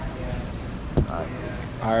All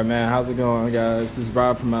right, man. How's it going, guys? This is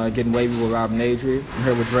Rob from Getting Wavy with Rob and Adri. I'm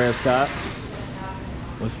here with Dre Scott.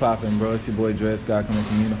 What's poppin', bro? It's your boy Dre Scott coming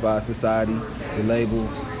from Unified Society, the label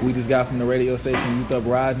we just got from the radio station Youth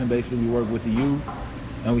Uprising. Basically, we work with the youth,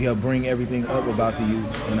 and we help bring everything up about the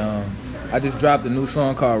youth. And I just dropped a new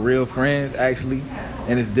song called Real Friends, actually,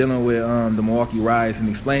 and it's dealing with the Milwaukee riots and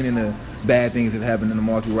explaining the bad things that happened in the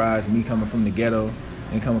Milwaukee riots, me coming from the ghetto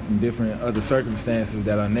and coming from different other circumstances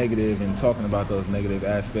that are negative and talking about those negative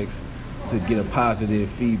aspects to get a positive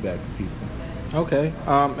feedback from people. Okay.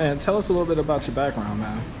 And tell us a little bit about your background,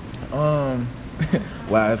 man.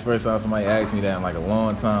 Wow, that's the first time somebody asked me that in like a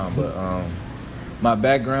long time. But my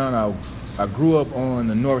background, I grew up on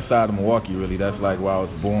the north side of Milwaukee, really. That's like where I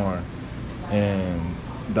was born. And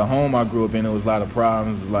the home I grew up in, there was a lot of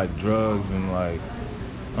problems, like drugs and like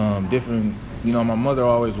different, my mother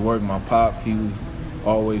always worked. My pops, he was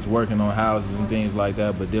always working on houses and things like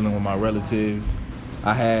that, but dealing with my relatives.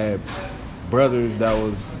 I had brothers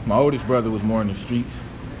my oldest brother was more in the streets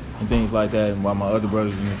and things like that, and while my other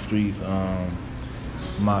brothers in the streets.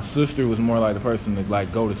 My sister was more like the person to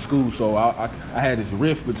like go to school, so I had this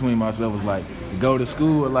rift between myself, was like go to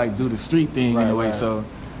school or like do the street thing in a way. Right. So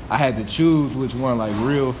I had to choose which one like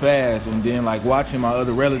real fast, and then like watching my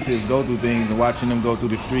other relatives go through things and watching them go through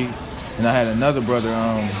the streets. And I had another brother,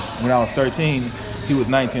 when I was 13, he was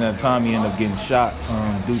 19 at the time, he ended up getting shot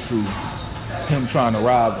due to him trying to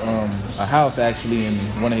rob a house, actually, and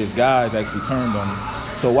one of his guys actually turned on him.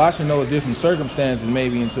 So watching those different circumstances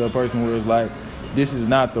made me into a person where it's like, this is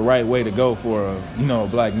not the right way to go for a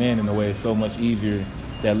black man in a way. It's so much easier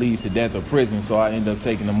that leads to death or prison. So I ended up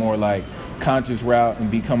taking a more like conscious route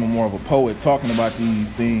and becoming more of a poet, talking about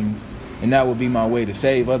these things. And that would be my way to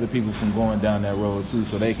save other people from going down that road too,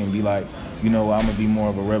 so they can be like, I'm gonna be more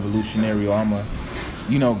of a revolutionary, or I'm gonna,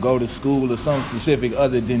 go to school or something specific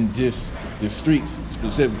other than just the streets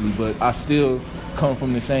specifically. But I still come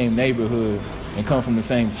from the same neighborhood and come from the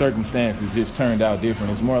same circumstances, just turned out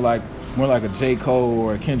different. It's more like a J. Cole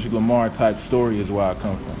or a Kendrick Lamar type story is where I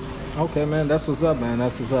come from. Okay, man, that's what's up, man.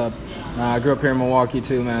 That's what's up. I grew up here in Milwaukee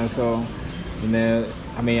too, man. So, man,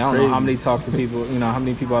 I don't know how many how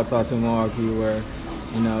many people I talk to in Milwaukee where,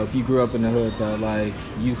 if you grew up in the hood, though, like,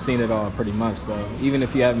 you've seen it all pretty much, though. Even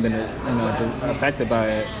if you haven't been, affected by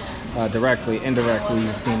it directly, indirectly,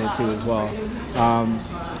 you've seen it too as well.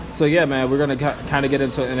 So yeah, man, we're gonna kind of get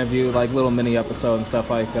into an interview, like little mini episode and stuff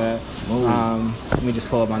like that. Let me just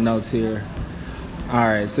pull up my notes here. All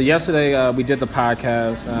right, so yesterday we did the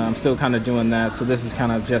podcast. I'm still kind of doing that, so this is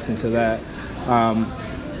kind of just into that.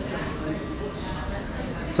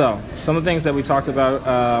 So some of the things that we talked about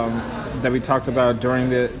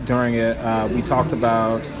during it, we talked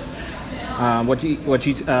about what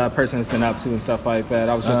each person has been up to and stuff like that.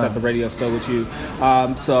 I was just at the radio still with you.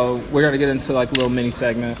 So we're going to get into like a little mini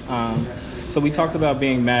segment. So we talked about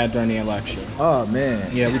being mad during the election. Oh, man.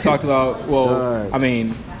 Yeah, we talked about,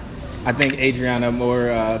 I think Adriana more,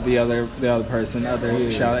 the other person,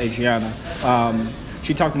 shout out Adriana.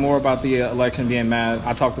 She talked more about the election being mad.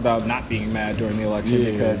 I talked about not being mad during the election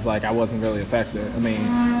because like I wasn't really affected.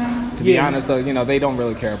 To be honest, though, they don't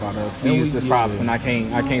really care about us. We use this props, and I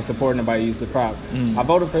can't support nobody use the prop. I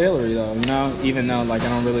voted for Hillary though, even though like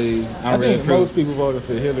I think most people voted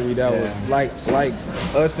for Hillary. That was like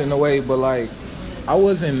us in a way, but like I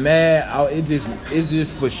wasn't mad. It's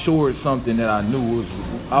just for sure something that I knew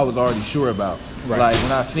I was already sure about. Right. Like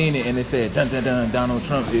when I seen it and it said dun dun dun Donald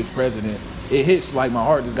Trump is president, it hits like my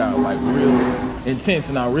heart just got like real intense,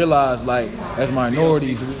 and I realized like as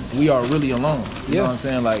minorities we are really alone. You know what I'm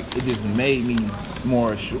saying? Like it just made me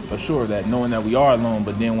more assured that, knowing that we are alone.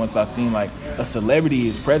 But then once I seen like a celebrity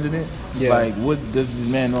is president, like what does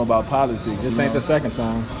this man know about politics? This ain't the second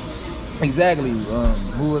time. Exactly.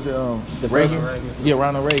 Who was it? Reagan? Yeah,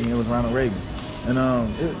 Ronald Reagan. It was Ronald Reagan. And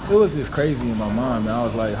it was just crazy in my mind, man. I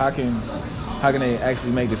was like, how can they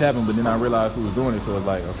actually make this happen? But then I realized who was doing it, so it's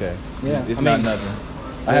like, okay, it's not nothing.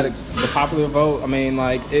 The popular vote,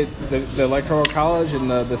 the Electoral College and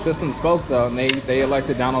the system spoke, though, and they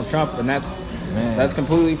elected Donald Trump, and that's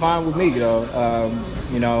completely fine with me, though.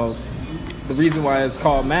 The reason why it's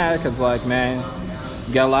called mad, because, like, man,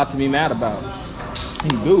 you got a lot to be mad about.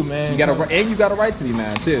 You do, man. You got a right to be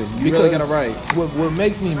mad too. You really got a right. What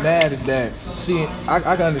makes me mad is that, see, I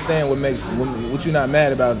can understand what you're not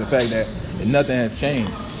mad about is the fact that nothing has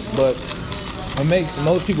changed. But what makes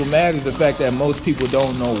most people mad is the fact that most people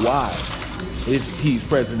don't know why he's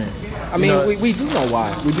president. We do know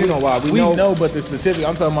why. We do know why. We know, but the specific,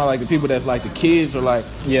 I'm talking about like the people that's like the kids or like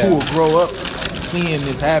who will grow up seeing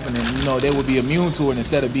this happening, they would be immune to it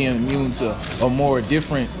instead of being immune to a more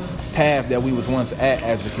different path that we was once at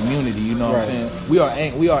as a community. You know what I'm saying?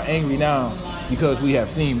 We are angry now because we have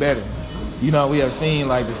seen better. We have seen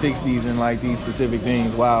like the 60s and like these specific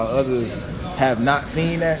things, while others have not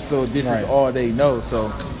seen that. So this is all they know.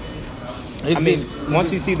 So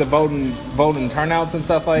once you see the voting turnouts and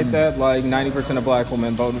stuff like that, like 90% of black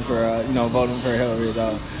women voting for Hillary,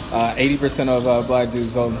 though. 80% of black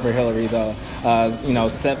dudes voting for Hillary, though.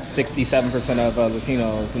 67% of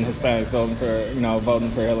Latinos and Hispanics voting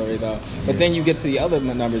for Hillary, though. But then you get to the other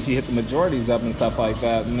numbers, you hit the majorities up and stuff like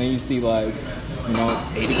that, and then you see like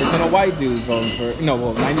 80% of white dudes voting for,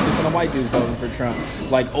 90% of white dudes voting for Trump.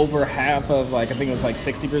 Like over half of, I think it was like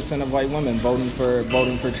 60% of white women voting for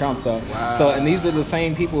Trump, though. Wow. So, and these are the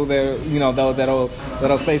same people that,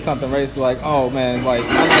 that'll say something racist like, oh man, like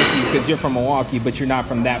I like you because you're from Milwaukee, but you're not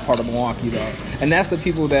from that part of Milwaukee, though. And that's the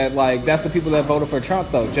people that that voted for Trump,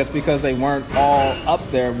 though. Just because they weren't all up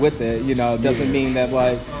there with it, doesn't mean that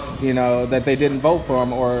that they didn't vote for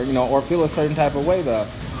him or feel a certain type of way, though.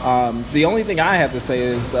 The only thing I have to say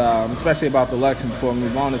is, especially about the election before we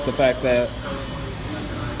move on, is the fact that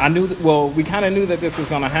we kind of knew that this was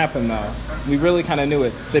going to happen, though. We really kind of knew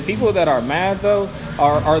it. The people that are mad, though,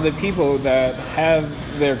 are the people that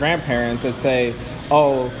have their grandparents that say,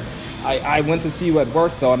 oh, I went to see you at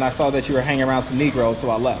work, though, and I saw that you were hanging around some Negroes, so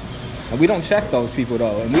I left. And we don't check those people,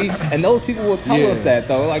 though. And those people will tell us that,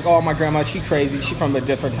 though. Like, oh, my grandma, she crazy. She from a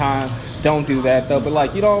different time. Don't do that, though.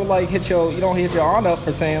 But, you don't hit your aunt up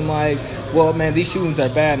for saying, well, man, these shootings are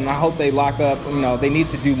bad, and I hope they lock up. They need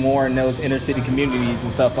to do more in those inner city communities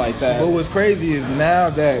and stuff like that. But what's crazy is now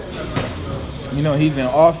that, he's in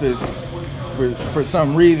office, for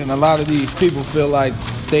some reason, a lot of these people feel like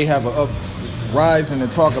they have a uprising to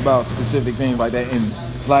talk about specific things like that.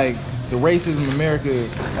 And, the racism in America,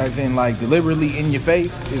 as in deliberately in your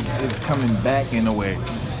face, is coming back in a way.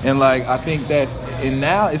 And I think and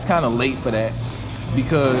now it's kind of late for that,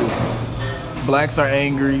 because blacks are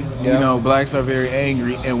angry, blacks are very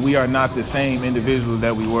angry, and we are not the same individuals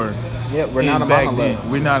that we were. Yeah, we're not a monolith.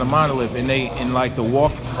 We're not a monolith, and the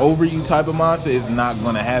walk over you type of monster is not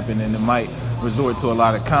going to happen, and it might resort to a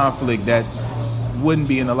lot of conflict that wouldn't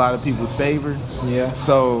be in a lot of people's favor. Yeah.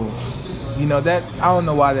 So, that I don't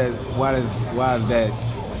know why is that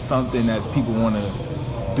something that people want to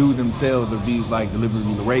do themselves or be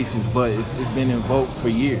deliberately racist, but it's been invoked for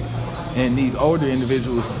years, and these older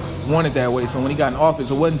individuals want it that way. So when he got in office,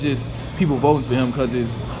 it wasn't just people voting for him because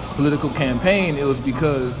his political campaign; it was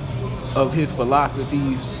because of his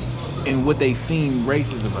philosophies and what they seem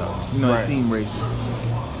racist about. They seem racist.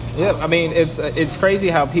 Yeah, I mean, it's crazy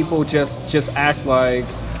how people just act like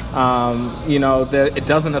that it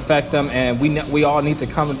doesn't affect them, and we all need to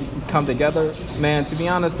come together. Man, to be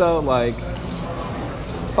honest though,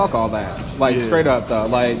 fuck all that. Straight up though,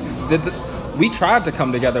 we tried to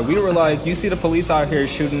come together. We were like, you see the police out here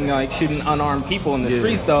shooting unarmed people in the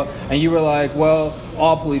streets though, and you were like, well,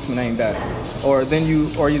 all policemen ain't that. Or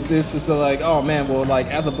this is oh man, well,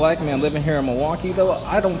 as a black man living here in Milwaukee though,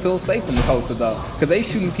 I don't feel safe in the coast though, because they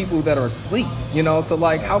shooting people that are asleep, so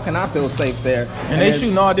how can I feel safe there? And they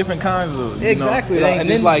shooting all different kinds of exactly. It ain't and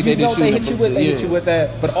just then they hit you with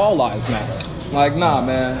that, but all lives matter. Nah,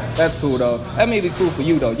 man, that's cool though. That may be cool for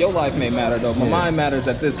you though. Your life may matter though, but mine matters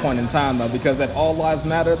at this point in time though, because that all lives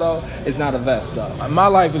matter though is not a vest though. My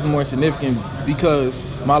life is more significant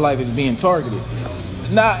because my life is being targeted.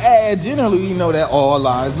 Now, generally, we know that all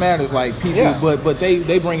lives matters, people, but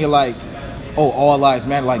they bring it all lives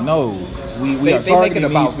matter. No, we are targeting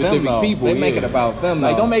these specific people. They make it about them.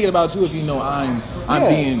 Don't make it about you if I'm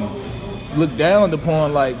being looked down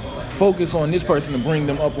upon. Focus on this person to bring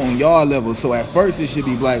them up on your level. So at first it should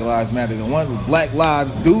be Black Lives Matter. And once Black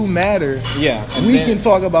lives do matter, we can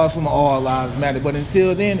talk about some all lives matter. But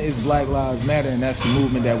until then, it's Black Lives Matter, and that's the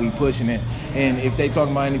movement that we pushing it. And if they talk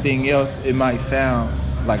about anything else, it might sound,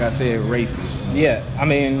 like I said, racist. Yeah, I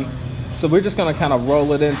mean, so we're just gonna kind of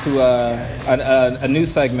roll it into a new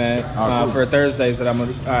segment cool. For Thursdays that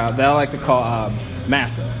I like to call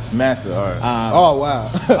MASA. MASA, all right. Oh, wow.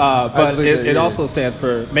 But it also stands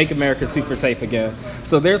for Make America Super Safe Again.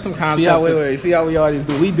 So there's some concepts. See how we always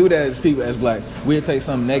do? We do that as people, as blacks. We'll take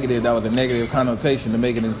something negative that was a negative connotation to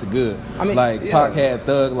make it into good. I mean, Pac had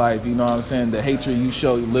thug life, you know what I'm saying? The hatred you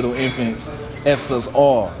show little infants F's us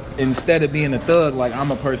all. Instead of being a thug,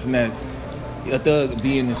 I'm a person that's a thug,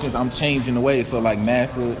 being in the sense I'm changing the way. So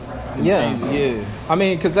MASA. I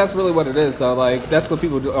mean, because that's really what it is, though. That's what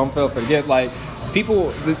people don't fail to forget.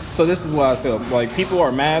 people. So this is what I feel. Like people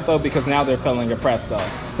are mad though because now they're feeling oppressed though.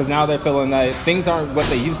 Because now they're feeling that things aren't what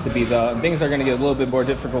they used to be though. And things are gonna get a little bit more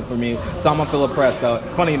difficult for me. So I'm gonna feel oppressed though.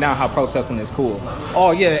 It's funny now how protesting is cool.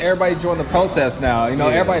 Oh yeah, everybody join the protest now. You know,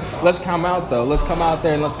 everybody. Let's come out though. Let's come out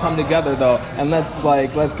there and let's come together though. And let's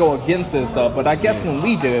go against this though. But I guess when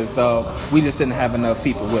we did it though, we just didn't have enough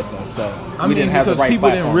people with us though. We didn't have the right people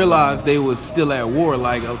didn't realize they was still at war.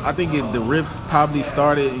 Like I think the rifts probably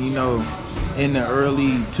started, you know, in the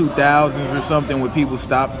early 2000s or something, where people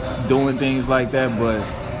stopped doing things like that. But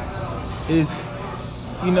it's,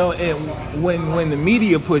 you know, when the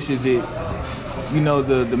media pushes it, you know,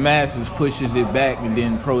 the masses pushes it back, and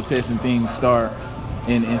then protests and things start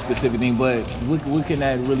in specific things. But what can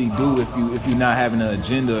that really do if you're not having an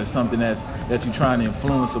agenda or something that you're trying to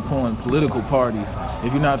influence upon political parties?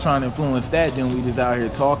 If you're not trying to influence that, then we just out here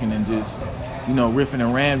talking and just, you know, riffing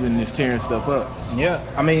and rambling and just tearing stuff up. Yeah,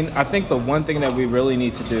 I mean, I think the one thing that we really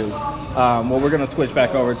need to do, well, we're going to switch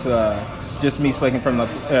back over to just me speaking from the,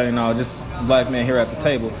 you know, just black men here at the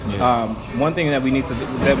table. Yeah. One thing that we need to do,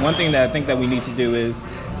 one thing that I think that we need to do is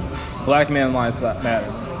black men lives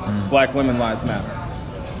matter. Black women lives matter.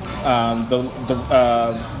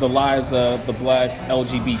 The lives of the black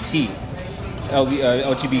LGBTQT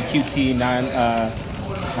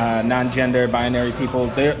non-gender binary people,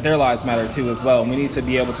 their lives matter too as well. And we need to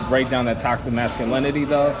be able to break down that toxic masculinity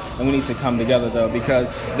though, and we need to come together though,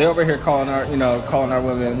 because they're over here calling our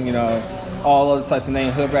women, you know, all other types of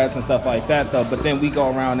names, hood rats and stuff like that though. But then we go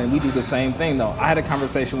around and we do the same thing though. I had a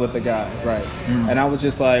conversation with a guy, right? And I was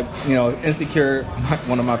just like, you know, Insecure,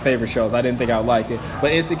 one of my favorite shows. I didn't think I would like it,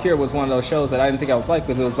 but Insecure was one of those shows that I didn't think I was like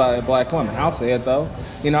because it was by a black woman. I'll say it though.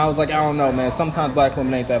 You know, I was like, I don't know, man. Sometimes black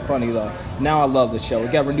women ain't that funny though. Now I love the show.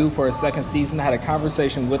 It got renewed for a second season. I had a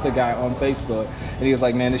conversation with a guy on Facebook, and he was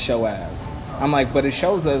like, man, this show ass. I'm like, but it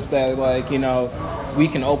shows us that, like, you know, we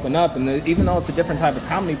can open up, and even though it's a different type of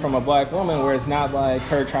comedy from a black woman, where it's not like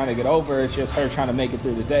her trying to get over, it's just her trying to make it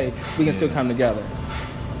through the day, we can still come together.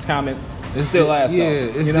 It's common. It's still ass though. Yeah,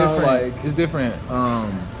 it's you know, different. like, it's different.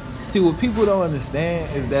 See, what people don't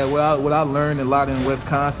understand is that what I learned a lot in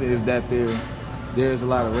Wisconsin is that there's a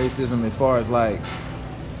lot of racism as far as like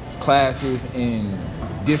classes and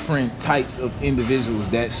different types of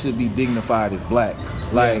individuals that should be dignified as black.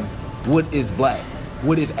 Like, what is black?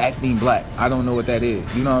 What is acting black? I don't know what that is.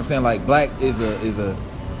 You know what I'm saying? Like, black is a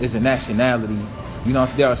nationality. You know,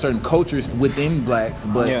 there are certain cultures within blacks,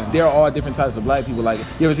 but there are all different types of black people. Like,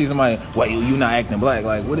 you ever see somebody, well, you not acting black?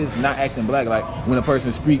 Like, what is not acting black? Like, when a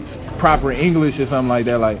person speaks proper English or something like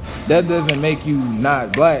that, like, that doesn't make you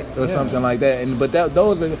not black or something like that. But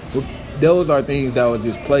those are things that were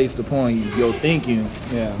just placed upon your thinking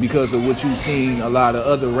because of what you've seen a lot of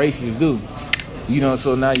other races do. You know,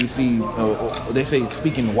 so now you see, they say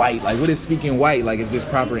speaking white. Like, what is speaking white? Like, it's just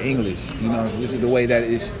proper English. You know, so this is the way that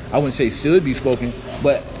it's, I wouldn't say should be spoken,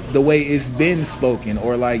 but the way it's been spoken.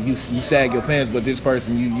 Or like, you sag your pants, but this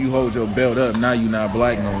person, you hold your belt up, now you not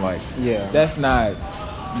black no. Like, that's not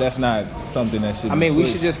something that should be pushed. We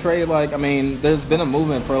should just create, like, there's been a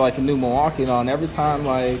movement for, like, a new Milwaukee, and every time,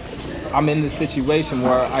 like, I'm in this situation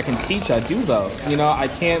where I can teach, I do though. You know, I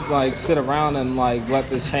can't like sit around and like let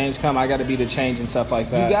this change come. I got to be the change and stuff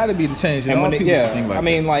like that. You got to be the change. And when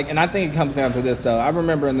and I think it comes down to this though. I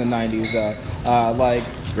remember in the '90s,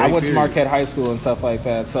 I went to Marquette High School and stuff like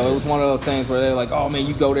that. So it was one of those things where they're like, oh man,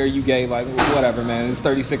 you go there, you gay, like whatever, man. It's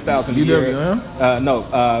 $36,000 a year. No,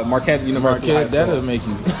 Marquette University High School. That'll make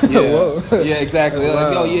you. Yeah, exactly. They're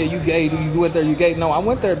like, oh yeah, you gay? You went there, you gay? No, I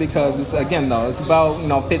went there because it's about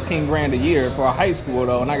 $15,000 a year for a high school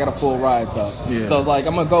though, and I got a full ride though. Yeah. So like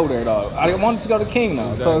I'm gonna go there though. I wanted to go to King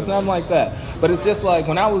though, so it's nothing like that. But it's just like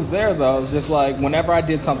when I was there though, it's just like whenever I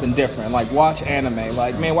did something different, like watch anime.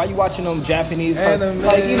 Like man, why you watching them Japanese anime?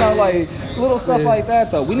 Like like little stuff like that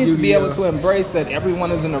though. We need to be able to embrace that everyone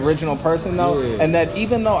is an original person though, and that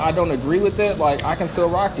even though I don't agree with it, like I can still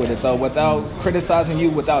rock with it though, without criticizing you,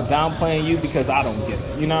 without downplaying you because I don't get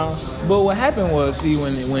it, you know. But what happened was, see,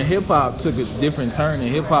 when hip hop took a different turn, and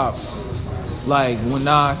hip hop, like when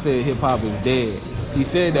Nas said hip hop is dead, he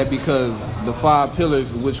said that because the 5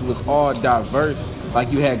 pillars, which was all diverse, like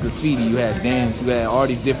you had graffiti, you had dance, you had all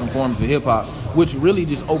these different forms of hip hop, which really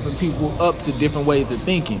just opened people up to different ways of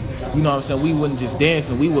thinking. You know what I'm saying? We wouldn't just dance,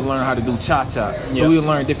 and we would learn how to do cha-cha. So we would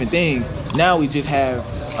learn different things. Now we just have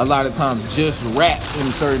a lot of times just rap in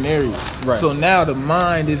certain areas. Right. So now the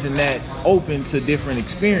mind isn't that open to different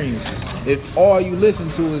experience. If all you listen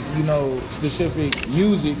to is, you know, specific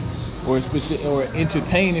music or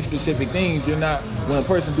entertaining specific things, you're not, when a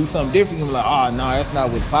person do something different, you're like, oh no, that's not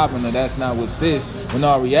what's popping, or that's not what's this. When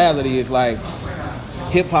all reality is like,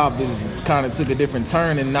 hip hop is kind of took a different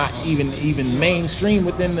turn and not even mainstream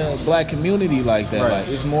within the black community like that. Right. Like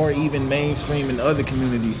it's more even mainstream in other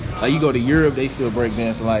communities. Like you go to Europe, they still break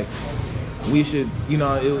dancing. Like we should,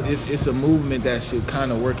 it's a movement that should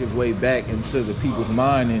kind of work its way back into the people's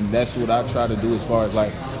mind, and that's what I try to do as far as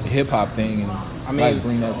like the hip hop thing. And I mean, like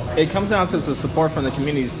bring that. It comes down to the support from the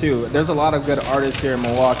communities too. There's a lot of good artists here in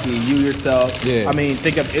Milwaukee. You yourself, Yeah. I mean,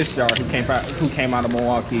 think of Ishtar who came out of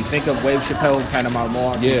Milwaukee. Think of Wave Chappelle who came out of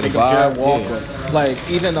Milwaukee. Yeah, think the of Jared vibe, Walker. yeah. Like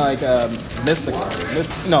even like Mystical.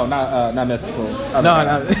 No, not Mystical.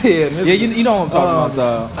 Yeah, you know what I'm talking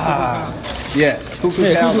about. Yes,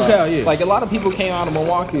 Cuckoo Cow, yeah. Like a lot of people came out of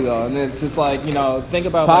Milwaukee though, and it's just like think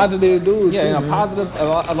about positive dudes. Yeah, too, positive.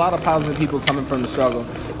 A lot of positive people coming from the struggle.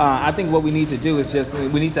 I think what we need to do is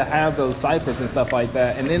we need to have those ciphers and stuff like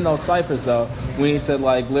that, and in those ciphers though, we need to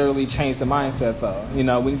like literally change the mindset though.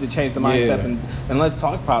 We need to change the mindset and let's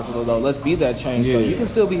talk positive though. Let's be that change. So you can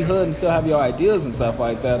still be hood and still have your ideas and stuff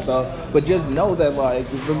like that though, but just know that like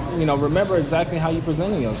remember exactly how you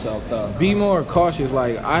presenting yourself though. Be more cautious.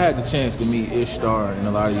 Like I had the chance to meet Ishtar and a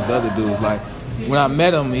lot of these other dudes. Like when I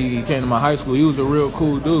met him, he came to my high school. He was a real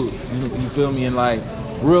cool dude. You feel me? And like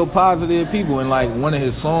real positive people. And like one of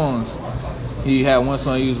his songs, he had one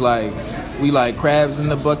song. He was like, "We like crabs in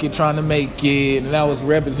the bucket trying to make it," and that was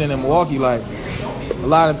representing Milwaukee. Like a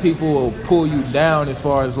lot of people will pull you down as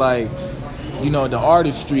far as like the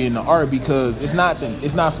artistry and the art, because it's not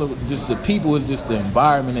so just the people, it's just the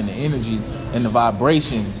environment and the energy and the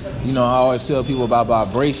vibration. I always tell people about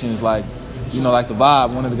vibrations, like like the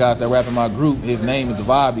vibe. One of the guys that rap in my group, his name is the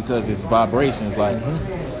Vibe because it's vibrations. Like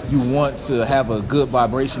you want to have a good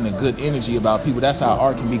vibration and good energy about people. That's how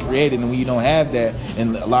art can be created. And when you don't have that,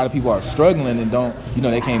 and a lot of people are struggling and don't,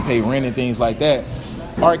 they can't pay rent and things like that,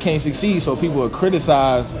 art can't succeed. So people will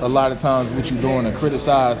criticize a lot of times what you're doing, or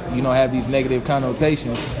criticize, have these negative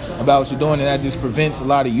connotations about what you're doing, and that just prevents a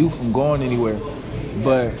lot of youth from going anywhere.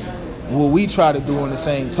 But what we try to do on the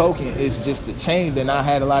same token is just to change that. And I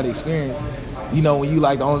had a lot of experience, when you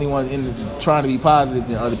like the only one trying to be positive,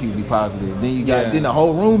 then other people be positive. Then you got then the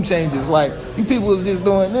whole room changes. Like you people was just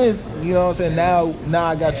doing this, what I'm saying? Now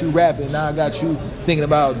I got you rapping. Now I got you thinking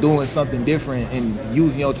about doing something different and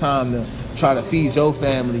using your time to try to feed your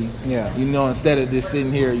family. Yeah. Instead of just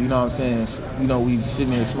sitting here, what I'm saying? We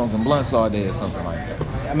sitting here smoking blunts all day or something like that.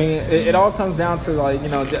 I mean, it all comes down to like,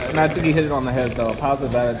 and I think you hit it on the head though, a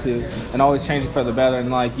positive attitude and always changing for the better. And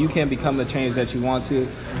like, you can become the change that you want to.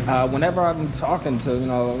 Whenever I'm talking to,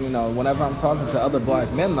 whenever I'm talking to other black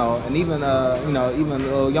men though, and even, even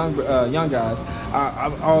little young guys,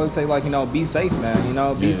 I always say like, be safe,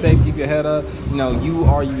 man. Be safe, keep your head up. You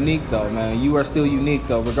are unique though, man. You are still unique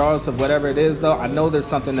though, regardless of whatever it is though. I know there's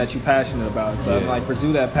something that you're passionate about, but like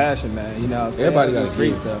pursue that passion, man. Everybody got a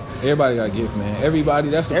gift. Everybody got a gift, man. Everybody.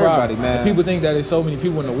 That's the everybody, problem. Man. And people think that there's so many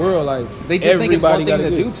people in the world, like they just think it's one thing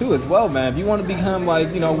to do too as well, man. If you want to become like,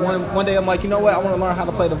 one day I'm like, what, I want to learn how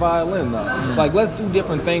to play the violin though. Like let's do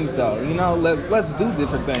different things though. Let's do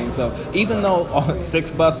different things. So even though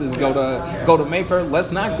 6 buses go to Mayfair,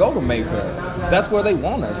 let's not go to Mayfair. That's where they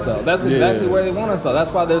want us though. That's exactly where they want us though.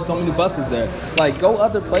 That's why there's so many buses there. Like go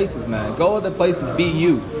other places, man. Go other places. Be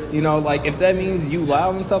you. Like if that means you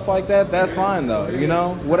loud and stuff like that, that's fine though.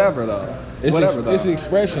 Whatever though. It's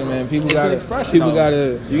expression, man.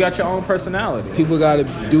 You got your own personality. People gotta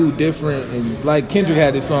do different, and like Kendrick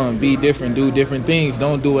had this song, be different, do different things.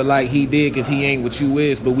 Don't do it like he did, cause he ain't what you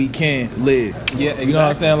is, but we can live. Yeah, exactly. You know what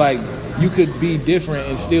I'm saying? Like you could be different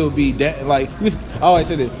and still be down. Like I always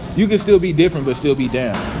say that you can still be different but still be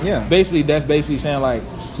down. Yeah. Basically, that's basically saying like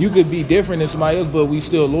you could be different than somebody else, but we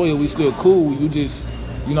still loyal, we still cool. You just,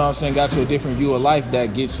 got you a different view of life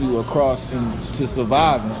that gets you across to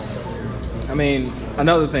surviving. I mean,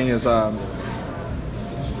 another thing is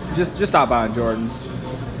just stop buying Jordans.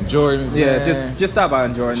 Jordans, yeah, man. just stop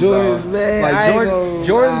buying Jordans. Jordans, man. Like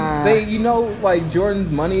Jordans, they, like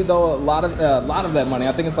Jordan money though. A lot of that money,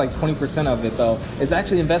 I think it's like 20% of it though, is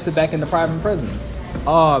actually invested back into private prisons.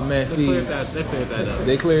 Oh man, see, they cleared that up.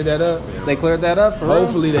 They cleared that up. They cleared that up.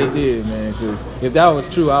 Hopefully they did, man. Because if that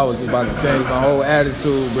was true, I was about to change my whole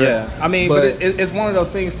attitude, bro. Yeah, I mean, but it's one of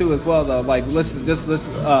those things too, as well, though. Like let's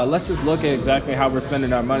just look at exactly how we're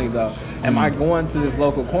spending our money, though. Am I going to this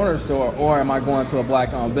local corner store, or am I going to a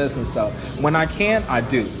black-owned business, though? When I can, I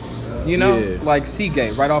do. Like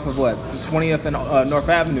Seagate, right off of 20th and North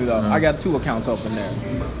Avenue, though. I got 2 accounts open there.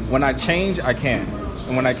 When I change, I can,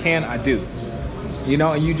 and when I can, I do.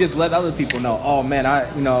 And you just let other people know. Oh man,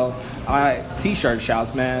 I T-shirt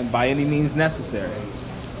shops, man, by any means necessary.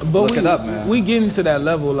 But look it up, man. We getting to that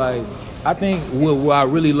level, like I think what I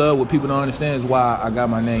really love, what people don't understand, is why I got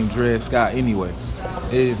my name Dred Scott anyway.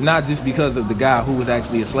 It's not just because of the guy who was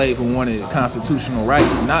actually a slave who wanted constitutional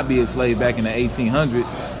rights to not be a slave back in the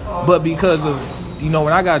 1800s, but because of, you know,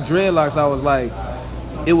 when I got dreadlocks, I was like,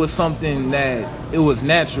 it was something that, it was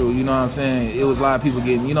natural, you know what I'm saying? It was a lot of people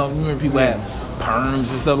getting, you know, remember people had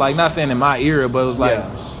perms and stuff, like, not saying in my era, but it was like,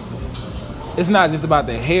 it's not just about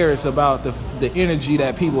the hair, it's about the energy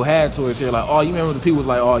that people had towards hair. Like, oh, you remember the people was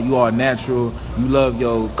like, oh, you are natural, you love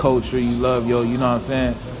your culture, you love your, you know what I'm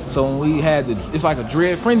saying? So when we had it's like a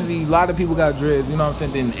dread frenzy, a lot of people got dreads, you know what I'm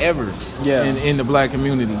saying, than ever in the black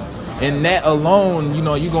community. And that alone, you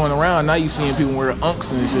know, you going around, now you seeing people wear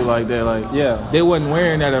unks and shit like that. Like, they wasn't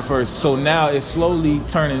wearing that at first. So now it's slowly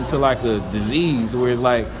turning into like a disease where it's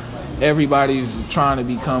like everybody's trying to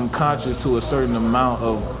become conscious to a certain amount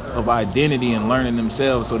of identity and learning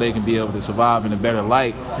themselves so they can be able to survive in a better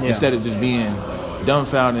light instead of just being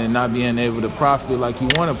dumbfounded and not being able to profit like you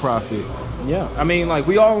want to profit. Yeah, I mean, like,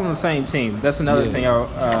 we all on the same team. That's another thing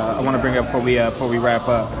I want to bring up before we wrap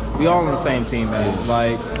up. We all on the same team, man.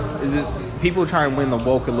 Like, people try and win the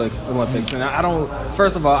woke Olympics, and I don't.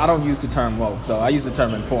 First of all, I don't use the term woke though. I use the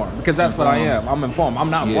term informed because that's what I am. I'm informed. I'm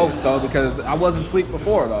not woke though because I wasn't asleep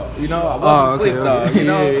before though. You know, I wasn't asleep though. You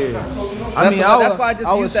know, that's why I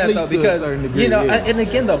just use that though because you know. And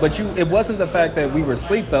again though, but it wasn't the fact that we were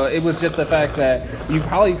asleep though. It was just the fact that you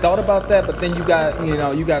probably thought about that, but then you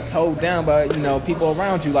got told down by people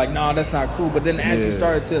around you like, no, that's not cool. But then as you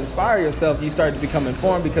started to inspire yourself, you started to become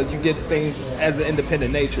informed because you did things as an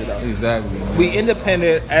independent nature though. Exactly. We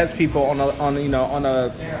independent as people on a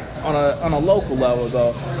local level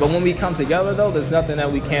though, but when we come together though, there's nothing that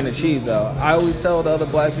we can't achieve though. I always tell the other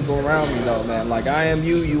black people around me though, man, like I am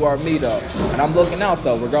you, you are me though, and I'm looking out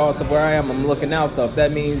though, regardless of where I am, I'm looking out though. If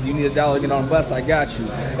that means you need $1 to get on a bus, I got you.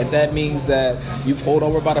 If that means that you pulled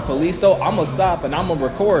over by the police though, I'm gonna stop and I'm gonna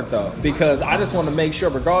record though, because I just want to make sure,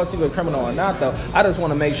 regardless if you're a criminal or not though, I just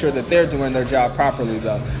want to make sure that they're doing their job properly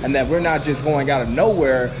though, and that we're not just going out of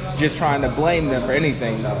nowhere just trying to blame them for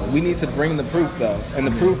anything though. We need to bring the proof though, and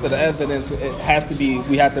the proof of the evidence, it has to be,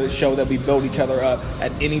 we have to show that we build each other up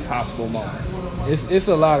at any possible moment. It's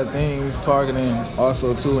a lot of things targeting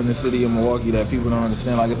also too in the city of Milwaukee that people don't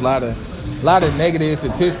understand. Like, it's a lot of negative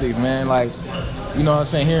statistics, man. Like, you know what I'm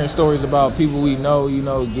saying, hearing stories about people we know,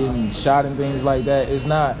 getting shot and things like that. It's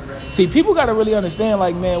not, see, people got to really understand,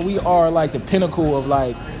 like, man, we are like the pinnacle of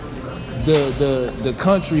like the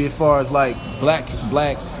country as far as like black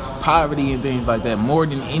poverty and things like that, more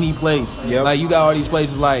than any place. Like, you got all these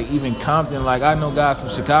places like even Compton. Like, I know guys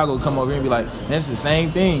from Chicago come over here and be like, that's the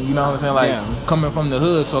same thing, you know what I'm saying, like coming from the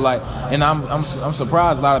hood. So like, and I'm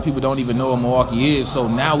surprised a lot of people don't even know what Milwaukee is. So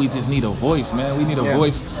now we just need a voice, man. We need a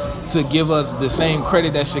voice to give us the same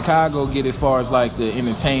credit that Chicago get as far as like the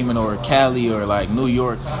entertainment, or Cali, or like New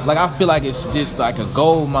York. Like, I feel like it's just like a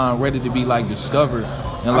gold mine ready to be like discovered.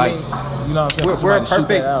 And like, you know what I'm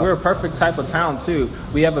saying? We're a perfect type of town too.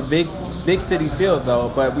 We have a big city feel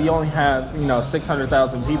though, but we only have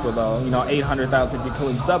 600,000 people though. 800,000 if you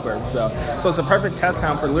include suburbs. So it's a perfect test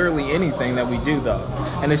town for literally anything that we do though.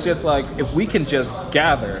 And it's just like, if we can just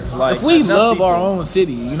gather, like, if we love our own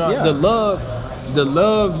city, the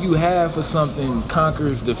love you have for something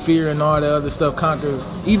conquers the fear, and all the other stuff conquers,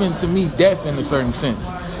 even to me, death in a certain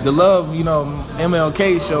sense. The love,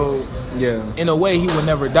 MLK showed. In a way, he would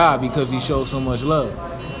never die because he showed so much love.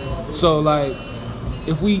 So like,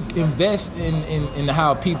 if we invest in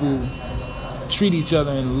how people treat each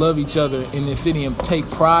other and love each other in this city and take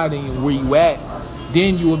pride in where you at,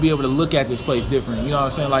 then you will be able to look at this place different. You know what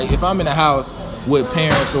I'm saying? Like, if I'm in a house with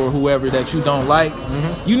parents or whoever that you don't like,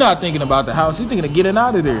 you're not thinking about the house, you're thinking of getting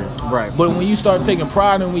out of there. Right. But when you start taking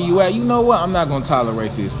pride in where you at, you know what? I'm not going to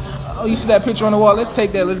tolerate this. Oh, you see that picture on the wall? Let's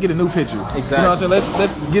take that. Let's get a new picture. Exactly. You know what I'm saying?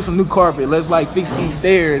 Let's get some new carpet. Let's like fix these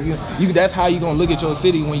stairs. That's how you gonna look at your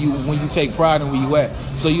city when you take pride in where you at.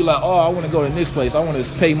 So you like, oh, I want to go to this place. I want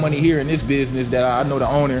to pay money here in this business that I know the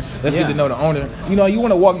owner. Let's get to know the owner. You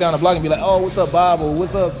want to walk down the block and be like, oh, what's up, Bob? Or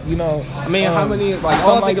what's up? I mean, how many all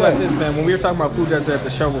I think about this, man. When we were talking about food deserts at the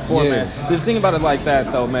show before, man, just think about it like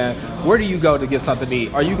that, though, man. Where do you go to get something to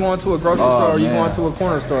eat? Are you going to a grocery store, or are you going to a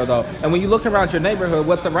corner store, though? And when you look around your neighborhood,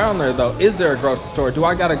 what's around there, though? Is there a grocery store? Do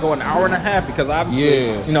I got to go an hour and a half? Because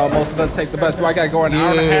obviously, most of us take the bus. Do I got to go an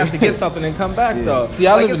hour and a half to get something and come back, though? See,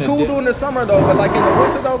 I live it's cool during the summer, though, but like in the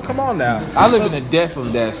winter, though, come on now. I live in the depth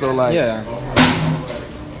of that, so like,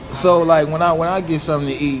 so like when I get something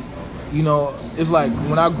to eat, it's like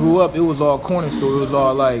when I grew up, it was all corner store. It was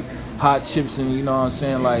all like hot chips and, you know what I'm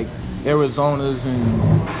saying, like Arizonas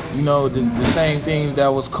and, you know, the same things that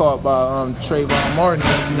was caught by Trayvon Martin.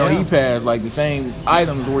 You know, he passed like the same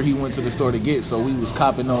items where he went to the store to get. So we was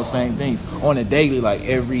copping those same things on a daily, like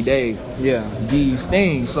every day. Yeah, these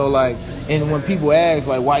things. So like, and when people ask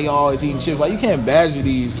like, why y'all always eating chips? Like, you can't badger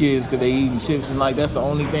these kids because they eating chips and like that's the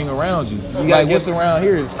only thing around you. Like what's around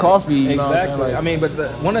here is coffee. You know what I'm saying? Like, I mean, but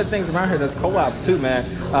one of the things around here that's co-ops too, man.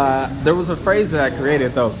 There was a phrase that I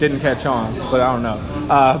created though, didn't catch on, but I don't know.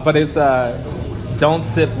 But it's don't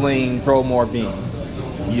sip lean, grow more beans.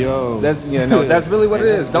 Yo, that's that's really what it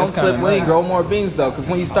is. Don't sip lean, grow more beans though, because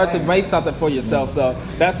when you start to make something for yourself though,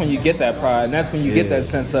 that's when you get that pride, and that's when you get that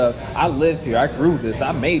sense of I live here, I grew this,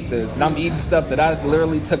 I made this, and I'm eating stuff that I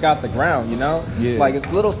literally took out the ground. You know, like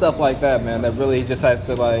it's little stuff like that, man, that really just has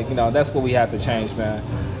to like that's what we have to change, man.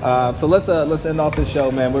 So let's end off this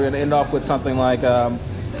show, man. We're gonna end off with something like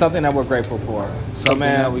something that we're grateful for. Something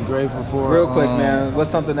that we're grateful for. Real quick, man.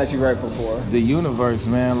 What's something that you're grateful for? The universe,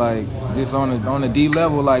 man. Like just on the D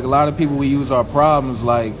level, like a lot of people we use our problems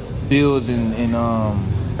like bills and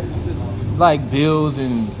like bills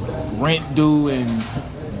and rent due and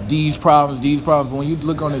these problems. But when you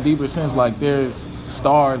look on the deeper sense, like there's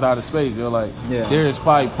stars out of space. They're like there's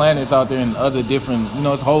probably planets out there and other different.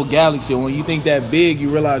 It's a whole galaxy. When you think that big, you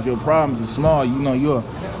realize your problems are small.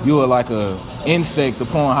 You're like a insect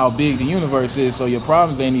upon how big the universe is, so your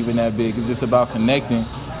problems ain't even that big. It's just about connecting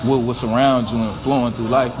with what's around you and flowing through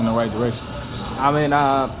life in the right direction. I mean,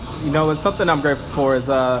 it's something I'm grateful for is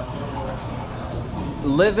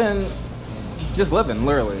living,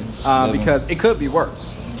 literally, because it could be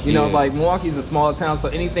worse. Like Milwaukee's a small town, so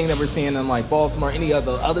anything that we're seeing in like Baltimore, any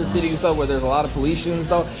other cities though, where there's a lot of pollution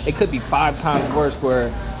though, it could be 5 times worse.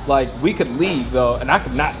 Where like we could leave though, and I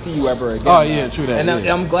could not see you ever again. Oh yeah, true that. And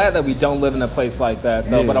I'm glad that we don't live in a place like that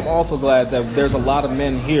though. But I'm also glad that there's a lot of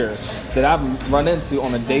men here that I've run into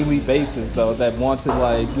on a daily basis though that want to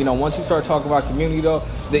like once you start talking about community though,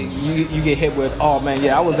 that you get hit with, oh man,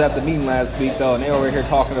 yeah, I was at the meeting last week though, and they were here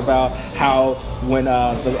talking about how when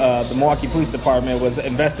the Milwaukee Police Department was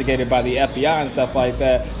investigated by the FBI and stuff like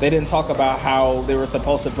that, they didn't talk about how they were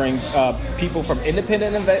supposed to bring people from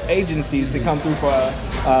independent agencies to come through for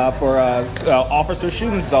officer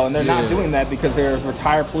shootings though, and they're not doing that because there's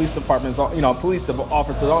retired police departments, police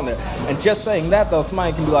officers on there. And just saying that though,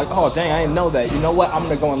 somebody can be like, oh dang, I didn't know that. You know what? I'm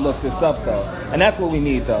gonna go and look this up though, and that's what we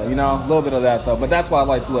need though. A little bit of that though. But that's why I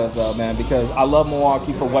like to live though, man, because I love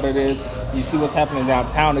Milwaukee for what it is. You see what's happening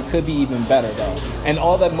downtown. It could be even better though. And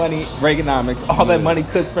all that money, Reaganomics, all that money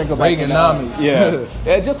could sprinkle back. Reaganomics. Yeah,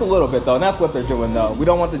 just a little bit though, and that's what they're doing though. We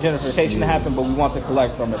don't want the gentrification to happen, but we want to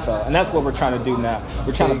collect from it though, and that's what we're trying to do now.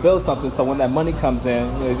 We're trying to build something so when that money comes in,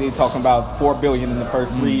 they're talking about $4 billion in the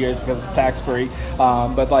first 3 years because it's tax free,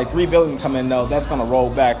 but like $3 billion come in though, that's gonna roll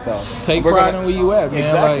back though. Take pride in where you at, man.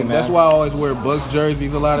 Exactly, man. That's why I always wear Bucks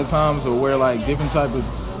jerseys a lot of times, or wear like different type of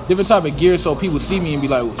gear so people see me and be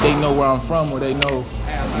like, they know where I'm from or they know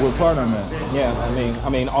what part I'm at. Yeah, I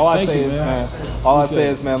mean, all I say is,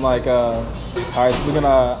 man, like, all right, so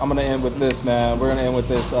I'm gonna end with this, man. We're gonna end with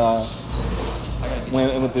this,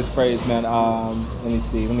 with this phrase, man. Let me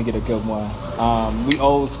see. Let me get a good one. We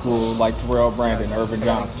old school like Terrell Brandon, Irvin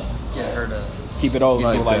Johnson. Keep it old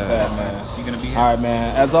school like that, man. So you gonna be here? All right,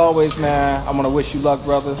 man. As always, man, I'm gonna wish you luck,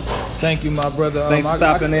 brother. Thank you, my brother. Thanks for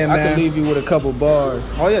stopping in, man. I can leave you with a couple bars.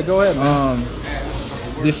 Oh yeah, go ahead, man.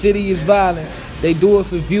 The city is violent. They do it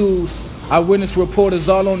for views. I witness reporters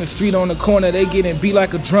all on the street on the corner. They getting beat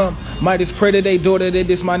like a drum. Might just pray to their daughter that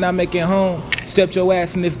this might not make it home. Stepped your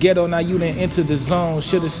ass in this ghetto, now you done enter the zone.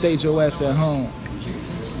 Should've stayed your ass at home.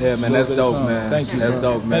 Yeah, man, that's dope, man. Thank you, that's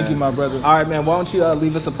dope, man. Thank you, my brother. All right, man, why don't you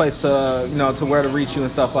leave us a place to, to where to reach you and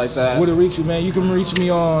stuff like that. Where to reach you, man? You can reach me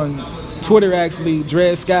on Twitter, actually,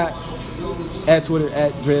 Dred Scott. At Twitter,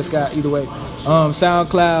 at Dred Scott, either way.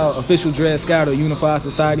 SoundCloud, official Dred Scott or Unified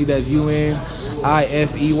Society, that's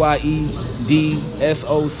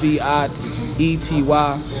UNIFEYEDSOCIETY.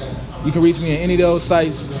 You can reach me at any of those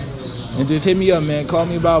sites and just hit me up, man. Call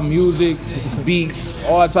me about music, beats,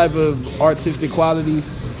 all type of artistic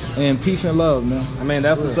qualities. And peace and love, man. I mean,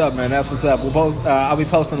 that's what's up, man. That's what's up. We'll both. I'll be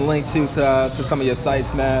posting a link to some of your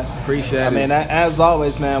sites, man. Appreciate it. I mean, as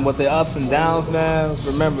always, man. With the ups and downs, man.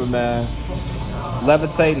 Remember, man.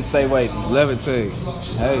 Levitate and stay waiting. Levitate.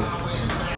 Hey.